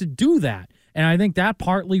picked to do that, and I think that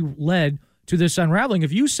partly led to this unraveling.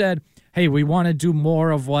 If you said, hey, we want to do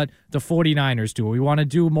more of what the 49ers do, or we want to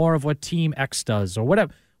do more of what Team X does, or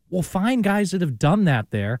whatever. Well, find guys that have done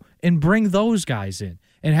that there and bring those guys in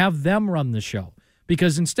and have them run the show.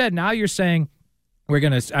 Because instead, now you're saying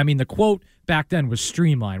the quote back then was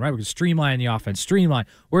streamline, right? We're going to streamline the offense, streamline.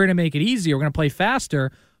 We're going to make it easier. We're going to play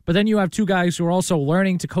faster. But then you have two guys who are also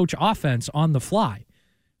learning to coach offense on the fly,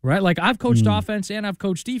 right? Like, I've coached offense and I've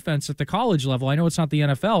coached defense at the college level. I know it's not the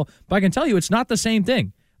NFL, but I can tell you it's not the same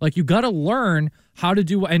thing. Like, you got to learn how to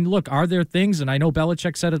do, and look, are there things, and I know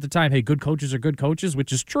Belichick said at the time, hey, good coaches are good coaches,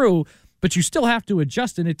 which is true, but you still have to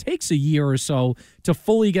adjust, and it takes a year or so to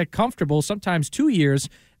fully get comfortable, sometimes 2 years,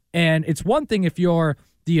 and it's one thing if you're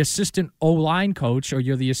the assistant O-line coach or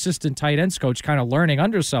you're the assistant tight ends coach kind of learning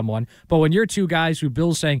under someone, but when you're two guys who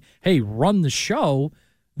Bill's saying, hey, run the show,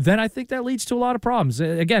 then I think that leads to a lot of problems.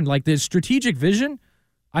 Again, like, the strategic vision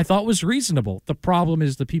I thought was reasonable. The problem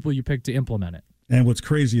is the people you pick to implement it. And what's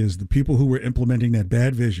crazy is the people who were implementing that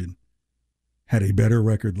bad vision had a better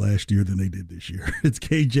record last year than they did this year. It's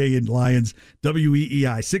KJ and Lyons,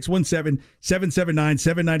 WEEI,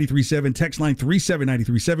 617-779-7937, text line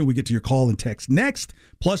 37937. We get to your call and text next,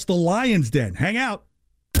 plus the Lions Den. Hang out.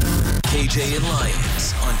 KJ and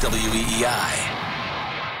Lyons on WEEI.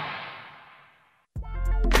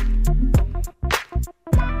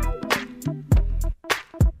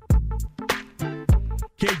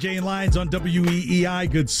 KJ and Lyons on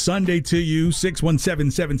WEEI. Good Sunday to you.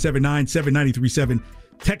 617-779-7937.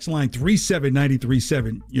 Text line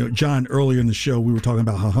 37937. John, earlier in the show, we were talking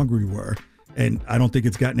about how hungry we were, and I don't think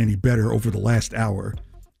it's gotten any better over the last hour.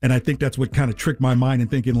 And I think that's what kind of tricked my mind in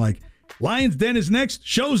thinking, like, Lions Den is next.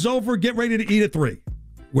 Show's over. Get ready to eat at 3.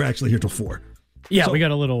 We're actually here till 4. Yeah, we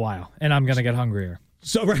got a little while, and I'm going to get hungrier.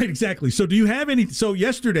 So, right, exactly. So do you have any? So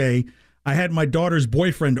yesterday, I had my daughter's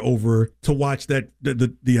boyfriend over to watch the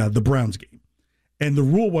Browns game. And the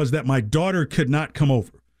rule was that my daughter could not come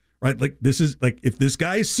over, right? Like, this is like, if this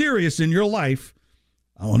guy is serious in your life,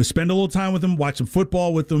 I want to spend a little time with him, watch some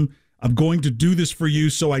football with him. I'm going to do this for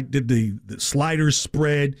you. So I did the sliders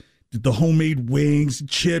spread, did the homemade wings,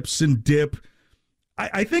 chips and dip.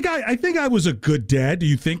 I think I was a good dad. Do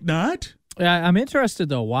you think not? I'm interested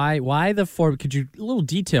though. Why could you a little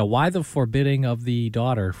detail why the forbidding of the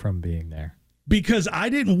daughter from being there? Because I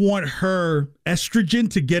didn't want her estrogen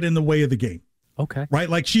to get in the way of the game. Okay. Right?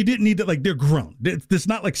 Like, she didn't need to, like, they're grown. It's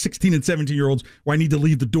not like 16 and 17-year-olds where I need to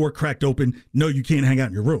leave the door cracked open. No, you can't hang out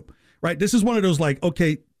in your room. Right? This is one of those, like,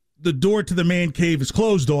 okay, the door to the man cave is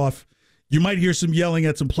closed off. You might hear some yelling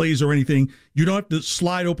at some plays or anything. You don't have to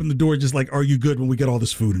slide open the door just like, are you good when we get all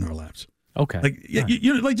this food in our laps? Okay. Like,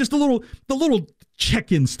 you know, like just the little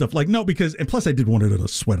check-in stuff. Like, no, because, and plus I did want her to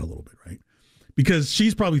sweat a little bit, right? Because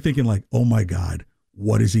she's probably thinking like, oh my God,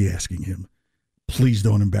 what is he asking him? Please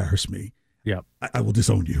don't embarrass me. Yep. I will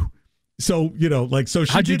disown you. So, you know, like, so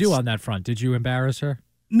she How'd you do on that front? Did you embarrass her?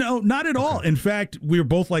 No, not at all. In fact, we were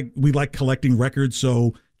both like, we like collecting records.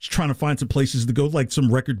 So trying to find some places to go, like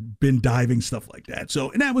some record bin diving, stuff like that. So,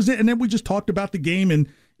 and that was it. And then we just talked about the game. And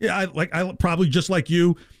yeah, I probably just like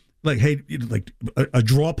you, like, hey, like a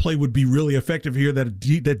draw play would be really effective here. That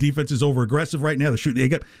defense is over aggressive right now. They're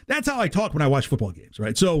shooting. That's how I talk when I watch football games,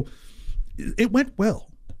 right? So it went well,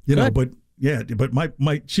 you know, but yeah, but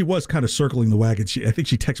my she was kind of circling the wagon. I think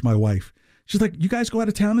she texted my wife. She's like, you guys go out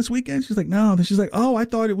of town this weekend? She's like, no. Then she's like, oh, I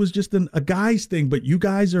thought it was just a guy's thing, but you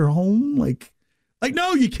guys are home? Like,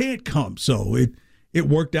 no, you can't come. So it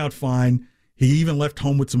worked out fine. He even left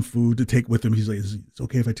home with some food to take with him. He's like, is it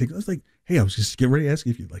okay if I take it? I was like, hey, I was just getting ready to ask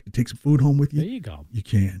you if you'd like to take some food home with you. There you go. You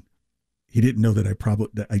can. He didn't know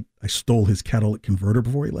that I stole his catalytic converter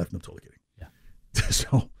before he left. No, I'm totally kidding. Yeah.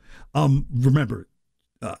 So, remember,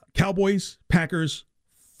 Cowboys, Packers,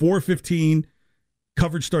 4:15.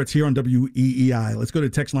 Coverage starts here on WEEI. Let's go to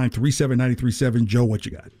text line 37937. Joe, what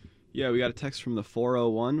you got? Yeah, we got a text from the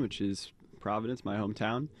 401, which is Providence, my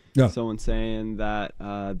hometown. Yeah. Someone saying that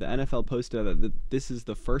the NFL posted that this is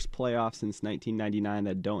the first playoff since 1999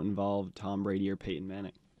 that don't involve Tom Brady or Peyton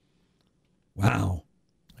Manning. Wow.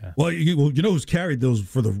 Yeah. Well, you know who's carried those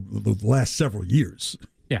for the last several years.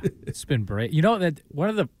 Yeah, it's been great. You know that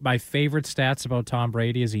one of my favorite stats about Tom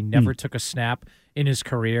Brady is he never took a snap in his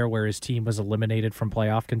career where his team was eliminated from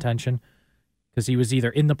playoff contention, because he was either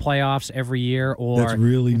in the playoffs every year or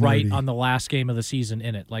really right nerdy. on the last game of the season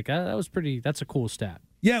in it. Like, that's a cool stat.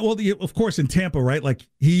 Yeah, well, of course, in Tampa, right? Like,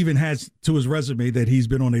 he even has to his resume that he's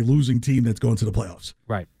been on a losing team that's going to the playoffs.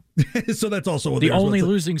 Right. So that's also the only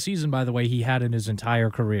losing season, by the way, he had in his entire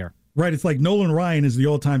career. Right. It's like Nolan Ryan is the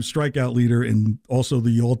all-time strikeout leader and also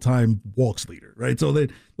the all-time walks leader, right? So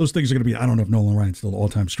those things are going to be, I don't know if Nolan Ryan's still the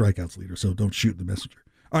all-time strikeouts leader, so don't shoot the messenger.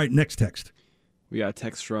 All right, next text. We got a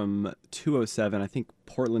text from 207, I think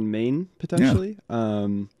Portland, Maine, potentially,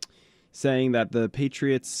 saying that the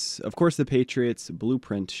Patriots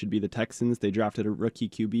blueprint should be the Texans. They drafted a rookie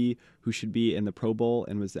QB who should be in the Pro Bowl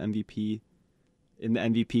and was in the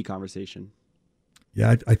MVP conversation.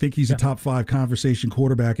 Yeah, I think he's a top 5 conversation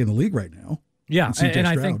quarterback in the league right now. Yeah, and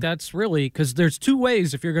I think that's really because there's two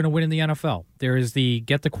ways if you're going to win in the NFL. There is the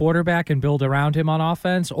get the quarterback and build around him on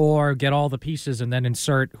offense, or get all the pieces and then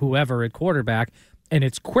insert whoever at quarterback. And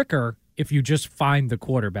it's quicker if you just find the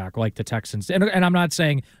quarterback like the Texans. And I'm not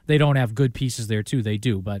saying they don't have good pieces there too. They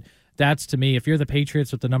do. But that's, to me, if you're the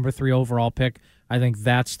Patriots with the number 3 overall pick, I think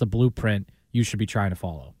that's the blueprint you should be trying to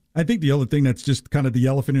follow. I think the other thing that's just kind of the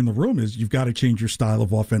elephant in the room is you've got to change your style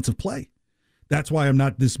of offensive play. That's why I'm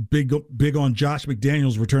not this big on Josh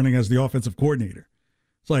McDaniels returning as the offensive coordinator.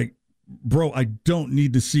 It's like, bro, I don't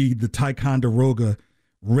need to see the Ticonderoga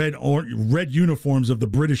red uniforms of the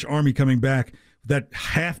British Army coming back. That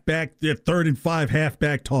halfback, the 3rd and 5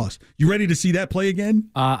 halfback toss. You ready to see that play again?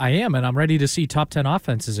 I am, and I'm ready to see top 10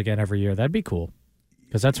 offenses again every year. That'd be cool,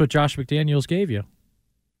 because that's what Josh McDaniels gave you.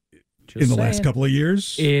 In the last couple of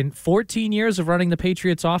years? In 14 years of running the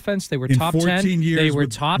Patriots offense, they were top 10. They were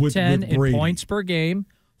top 10 in points per game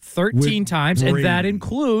 13 times, and that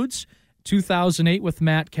includes 2008 with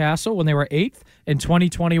Matt Castle when they were 8th, and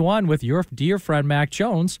 2021 with your dear friend Mac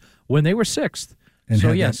Jones when they were 6th. And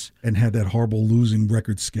so, yes. And had that horrible losing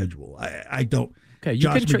record schedule. I don't. Okay,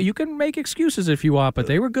 you can make excuses if you want, but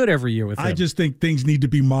they were good every year with him. I just think things need to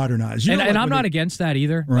be modernized. And I'm not against that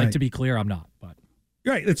either. Right. Like, to be clear, I'm not. But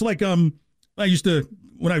right, it's like I used to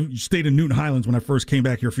when I stayed in Newton Highlands when I first came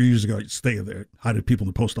back here a few years ago, I stay there. How did people in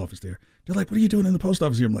the post office there? They're like, "What are you doing in the post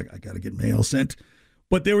office here?" I'm like, "I got to get mail sent."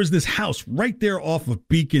 But there was this house right there off of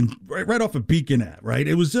Beacon, right off of Beacon Ave, right?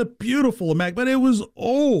 It was a beautiful but it was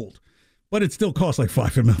old. But it still cost like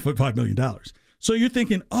 $5 million. So you're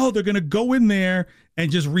thinking, oh, they're going to go in there and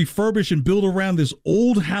just refurbish and build around this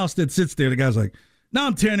old house that sits there. The guy's like, no,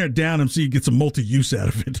 I'm tearing it down and see you get some multi-use out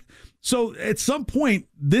of it. So at some point,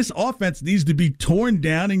 this offense needs to be torn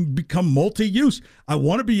down and become multi-use. I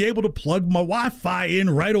want to be able to plug my Wi-Fi in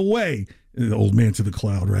right away. The old man to the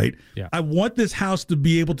cloud, right? Yeah. I want this house to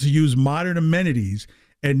be able to use modern amenities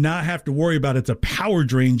and not have to worry about it's a power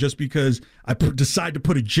drain just because I decide to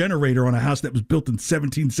put a generator on a house that was built in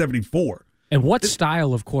 1774. And what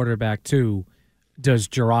style of quarterback, too, does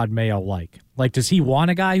Gerard Mayo like? Like, does he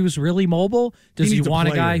want a guy who's really mobile? Does he want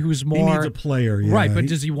a guy who's more... He needs a player, yeah. Right, but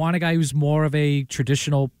does he want a guy who's more of a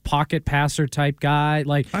traditional pocket passer type guy?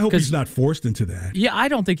 Like, I hope he's not forced into that. Yeah, I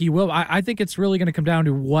don't think he will. I think it's really going to come down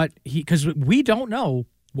to what he... Because we don't know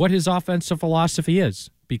what his offensive philosophy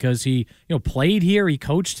is. Because he, played here, he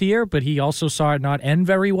coached here, but he also saw it not end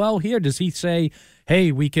very well here. Does he say,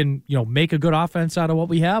 hey, we can, make a good offense out of what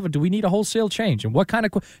we have, or do we need a wholesale change? And what kind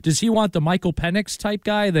of does he want? The Michael Penix type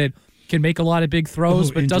guy that can make a lot of big throws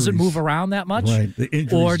but doesn't move around that much? Right. The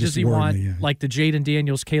injuries or does he want like the Jaden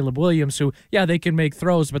Daniels, Caleb Williams, who, they can make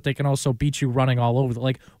throws, but they can also beat you running all over.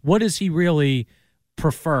 Like, what does he really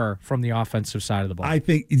prefer from the offensive side of the ball? I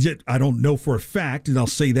think, I don't know for a fact, and I'll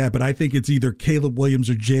say that, but I think it's either Caleb Williams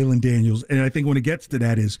or Jalen Daniels. And I think when it gets to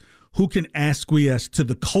that is who can acquiesce to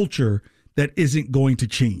the culture that isn't going to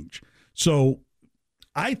change. So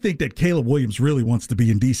I think that Caleb Williams really wants to be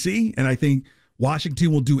in D.C., and I think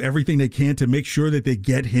Washington will do everything they can to make sure that they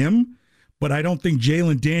get him. But I don't think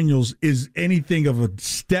Jalen Daniels is anything of a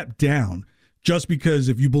step down, just because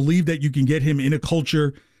if you believe that you can get him in a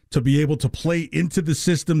culture to be able to play into the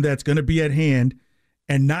system that's going to be at hand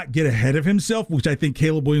and not get ahead of himself, which I think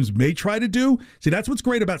Caleb Williams may try to do. See, that's what's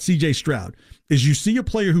great about C.J. Stroud, is you see a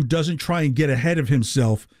player who doesn't try and get ahead of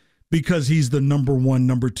himself because he's the number 1,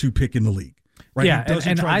 number 2 pick in the league. Right? Yeah,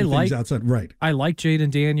 and I like outside. Right. I like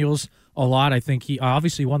Jaden Daniels a lot. I think he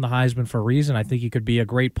obviously won the Heisman for a reason. I think he could be a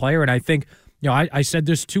great player. And I think, I said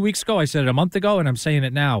this 2 weeks ago, I said it a month ago, and I'm saying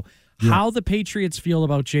it now. Yeah. How the Patriots feel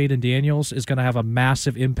about Jaden Daniels is going to have a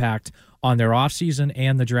massive impact on their offseason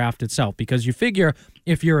and the draft itself. Because you figure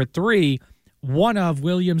if you're at 3, one of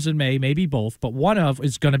Williams and May, maybe both, but one of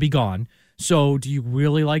is going to be gone. So do you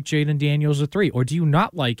really like Jaden Daniels at 3? Or do you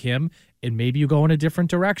not like him and maybe you go in a different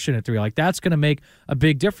direction at 3? Like, that's going to make a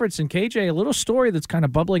big difference. And KJ, a little story that's kind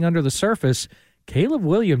of bubbling under the surface. Caleb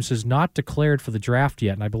Williams is not declared for the draft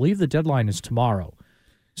yet, and I believe the deadline is tomorrow.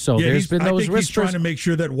 So there's been those risks. He's trying to make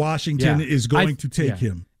sure that Washington is going to take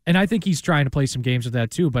him. And I think he's trying to play some games with that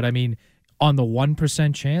too. But I mean, on the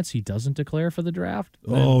 1% chance he doesn't declare for the draft,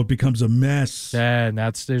 it becomes a mess. Then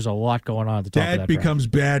there's a lot going on at the top of that draft. That becomes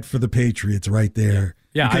bad for the Patriots right there.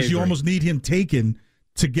 Yeah, because you almost need him taken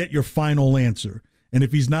to get your final answer. And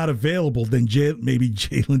if he's not available, then maybe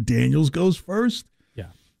Jalen Daniels goes first.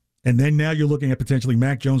 Yeah. And then now you're looking at potentially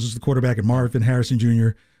Mac Jones as the quarterback and Marvin Harrison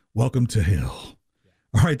Jr. Welcome to hell.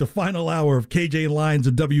 All right, the final hour of KJ and Lyons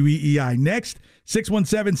of WEEI. Next,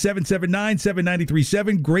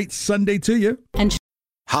 617-779-7937. Great Sunday to you.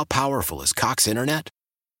 How powerful is Cox Internet?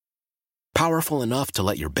 Powerful enough to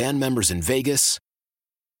let your band members in Vegas,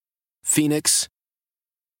 Phoenix,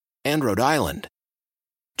 and Rhode Island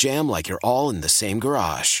jam like you're all in the same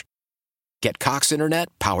garage. Get Cox Internet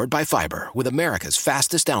powered by fiber with America's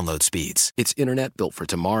fastest download speeds. It's internet built for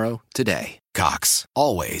tomorrow, today. Cox,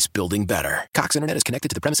 always building better. Cox Internet is connected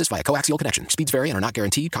to the premises via coaxial connection. Speeds vary and are not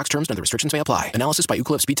guaranteed. Cox terms and other restrictions may apply. Analysis by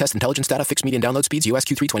Ookla of Speed Test Intelligence Data. Fixed median download speeds. US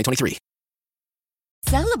Q3 2023.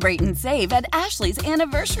 Celebrate and save at Ashley's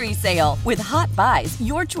Anniversary Sale. With Hot Buys,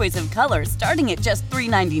 your choice of colors starting at just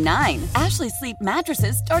 $3.99. Ashley Sleep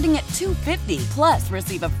mattresses starting at $2.50. Plus,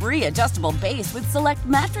 receive a free adjustable base with select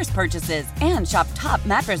mattress purchases. And shop top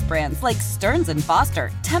mattress brands like Stearns & Foster,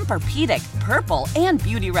 Tempur-Pedic, Purple, and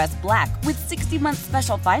Beautyrest Black with 60-month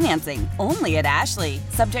special financing. Only at Ashley.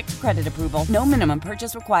 Subject to credit approval. No minimum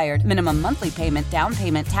purchase required. Minimum monthly payment, down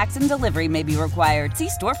payment, tax, and delivery may be required. See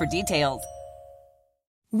store for details.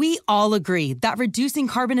 We all agree that reducing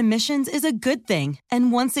carbon emissions is a good thing.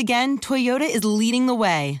 And once again, Toyota is leading the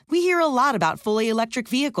way. We hear a lot about fully electric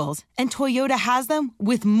vehicles, and Toyota has them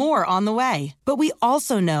with more on the way. But we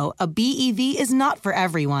also know a BEV is not for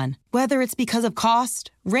everyone. Whether it's because of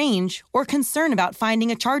cost, range, or concern about finding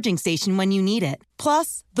a charging station when you need it.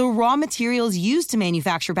 Plus, the raw materials used to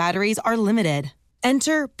manufacture batteries are limited.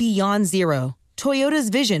 Enter Beyond Zero, Toyota's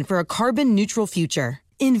vision for a carbon-neutral future.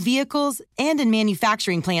 in vehicles, and in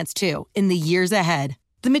manufacturing plants, too, in the years ahead.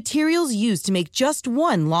 The materials used to make just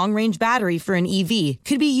one long-range battery for an EV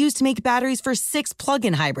could be used to make batteries for 6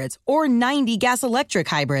 plug-in hybrids or 90 gas-electric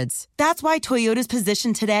hybrids. That's why Toyota's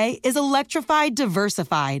position today is electrified,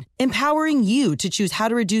 diversified, empowering you to choose how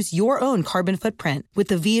to reduce your own carbon footprint with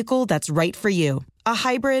the vehicle that's right for you. A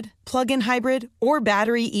hybrid, plug-in hybrid, or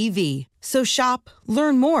battery EV. So shop,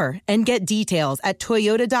 learn more, and get details at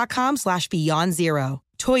toyota.com/beyond zero.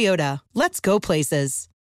 Toyota, let's go places.